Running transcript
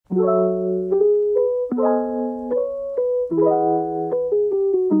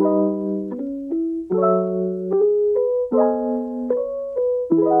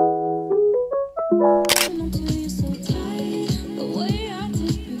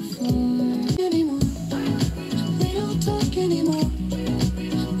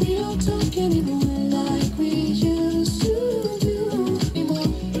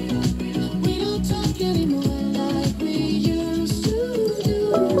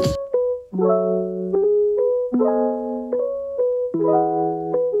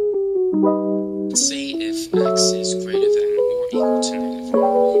See if x is greater than or equal to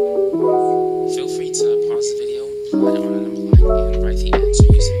 -1. Feel free to pause the video, plot it on a number line, and write the answer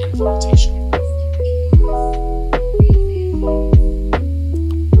using infinite notation.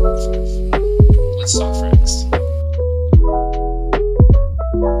 5. Let's solve for x.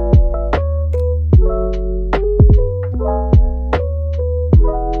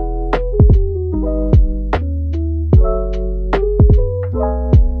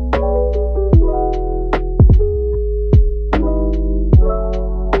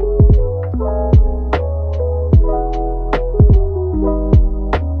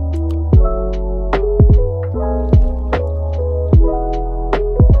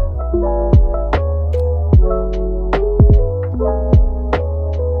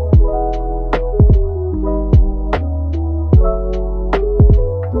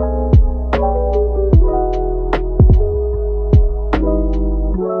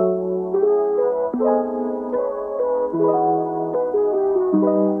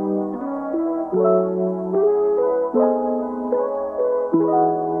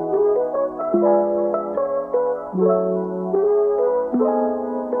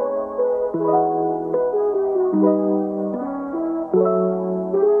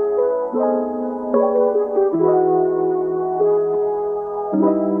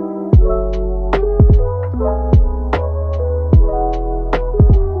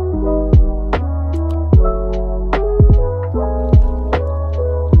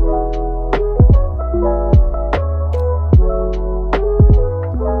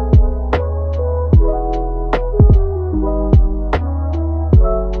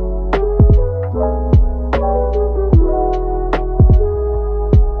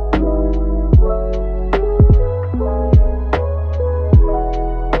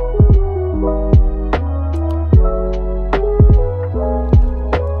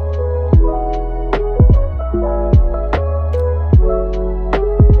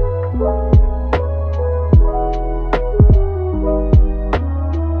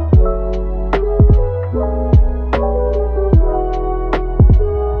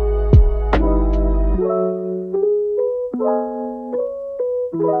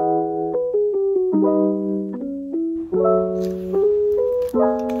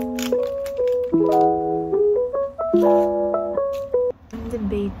 I'm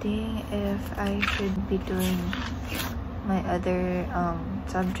debating if I should be doing my other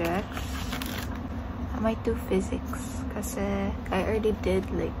subjects. I might do physics kasi I already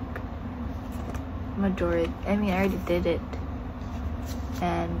did like majority. I already did it,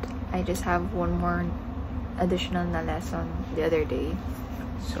 and I just have one more additional na lesson the other day,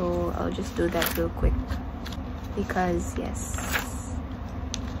 so I'll just do that real quick because yes,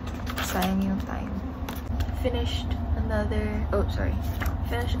 sayang yung time. Finished another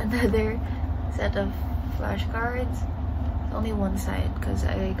set of flashcards. Only one side because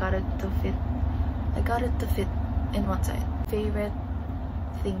I got it to fit in one side. Favorite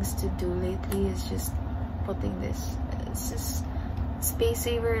things to do lately is just putting this. It's just space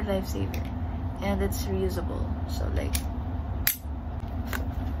saver, life saver, and it's reusable, so like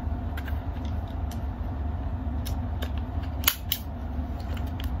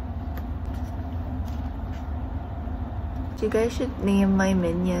you guys should name my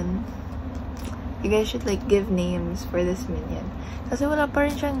minion. You guys should like give names for this minion. Kasi wala pa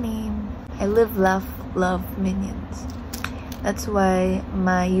rin siyang name. I live, laugh, love minions. That's why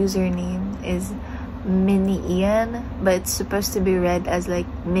my username is Mini Eanne, but it's supposed to be read as like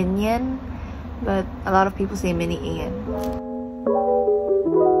minion. But a lot of people say Mini Eanne.